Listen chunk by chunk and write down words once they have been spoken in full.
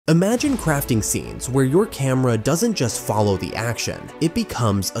Imagine crafting scenes where your camera doesn't just follow the action, it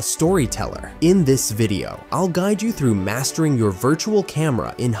becomes a storyteller. In this video, I'll guide you through mastering your virtual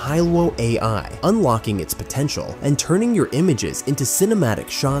camera in Hailuo AI, unlocking its potential, and turning your images into cinematic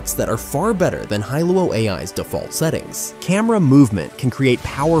shots that are far better than Hailuo AI's default settings. Camera movement can create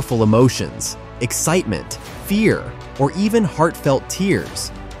powerful emotions, excitement, fear, or even heartfelt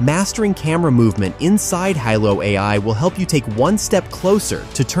tears. Mastering camera movement inside Hailuo AI will help you take one step closer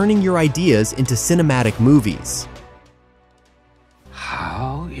to turning your ideas into cinematic movies.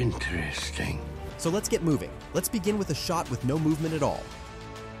 How interesting. So let's get moving. Let's begin with a shot with no movement at all.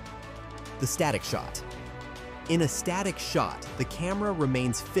 The static shot. In a static shot, the camera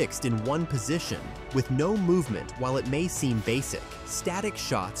remains fixed in one position with no movement while it may seem basic. Static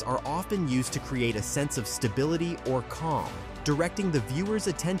shots are often used to create a sense of stability or calm, directing the viewer's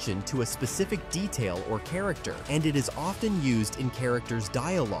attention to a specific detail or character, and it is often used in characters'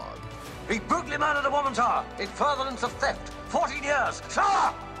 dialogue. He brutally murdered a woman's heart in furtherance of theft. 14 years.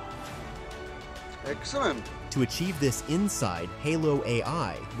 Sir! Excellent. To achieve this inside Hailuo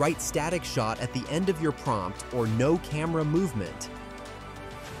AI, write static shot at the end of your prompt or no camera movement.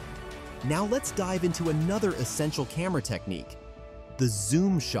 Now let's dive into another essential camera technique, the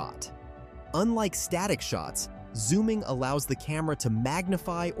zoom shot. Unlike static shots, zooming allows the camera to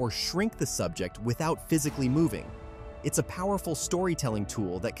magnify or shrink the subject without physically moving. It's a powerful storytelling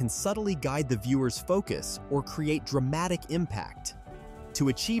tool that can subtly guide the viewer's focus or create dramatic impact. To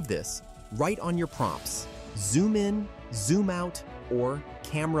achieve this, write on your prompts, zoom in, zoom out, or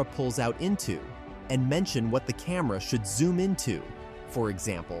camera pulls out into, and mention what the camera should zoom into. For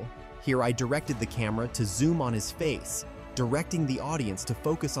example, here I directed the camera to zoom on his face, directing the audience to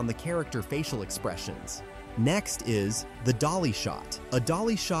focus on the character facial expressions. Next is the dolly shot. A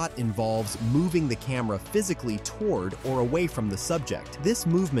dolly shot involves moving the camera physically toward or away from the subject. This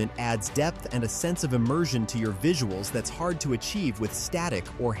movement adds depth and a sense of immersion to your visuals that's hard to achieve with static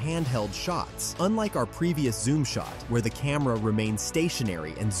or handheld shots. Unlike our previous zoom shot, where the camera remains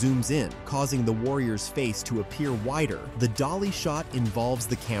stationary and zooms in, causing the warrior's face to appear wider, the dolly shot involves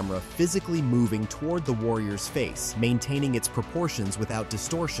the camera physically moving toward the warrior's face, maintaining its proportions without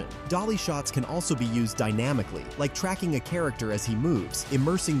distortion. Dolly shots can also be used dynamically, like tracking a character as he moves,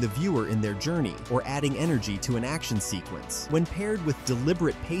 immersing the viewer in their journey, or adding energy to an action sequence. When paired with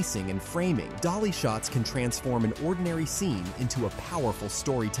deliberate pacing and framing, dolly shots can transform an ordinary scene into a powerful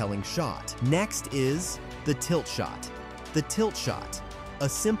storytelling shot. Next is the tilt shot. The tilt shot, a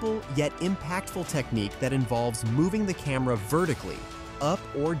simple yet impactful technique that involves moving the camera vertically, up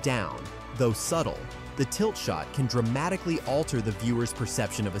or down. Though subtle, the tilt shot can dramatically alter the viewer's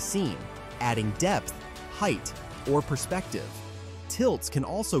perception of a scene, adding depth, height, or perspective. Tilts can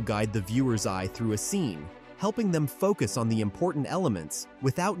also guide the viewer's eye through a scene, helping them focus on the important elements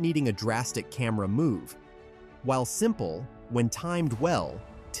without needing a drastic camera move. While simple, when timed well,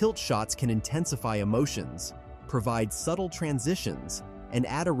 tilt shots can intensify emotions, provide subtle transitions, and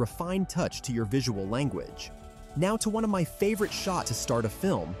add a refined touch to your visual language. Now to one of my favorite shots to start a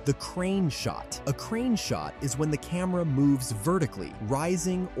film, the crane shot. A crane shot is when the camera moves vertically,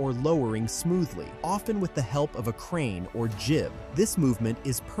 rising or lowering smoothly, often with the help of a crane or jib. This movement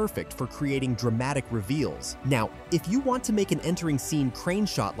is perfect for creating dramatic reveals. Now, if you want to make an entering scene crane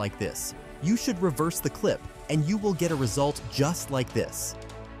shot like this, you should reverse the clip and you will get a result just like this.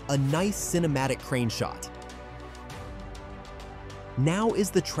 A nice cinematic crane shot. Now is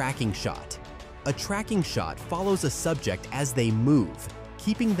the tracking shot. A tracking shot follows a subject as they move,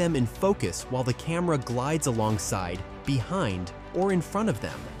 keeping them in focus while the camera glides alongside, behind, or in front of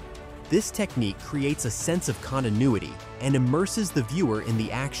them. This technique creates a sense of continuity and immerses the viewer in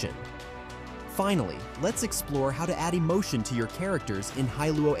the action. Finally, let's explore how to add emotion to your characters in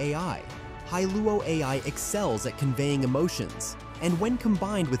Hailuo AI. Hailuo AI excels at conveying emotions, and when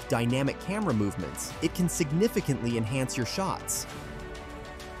combined with dynamic camera movements, it can significantly enhance your shots.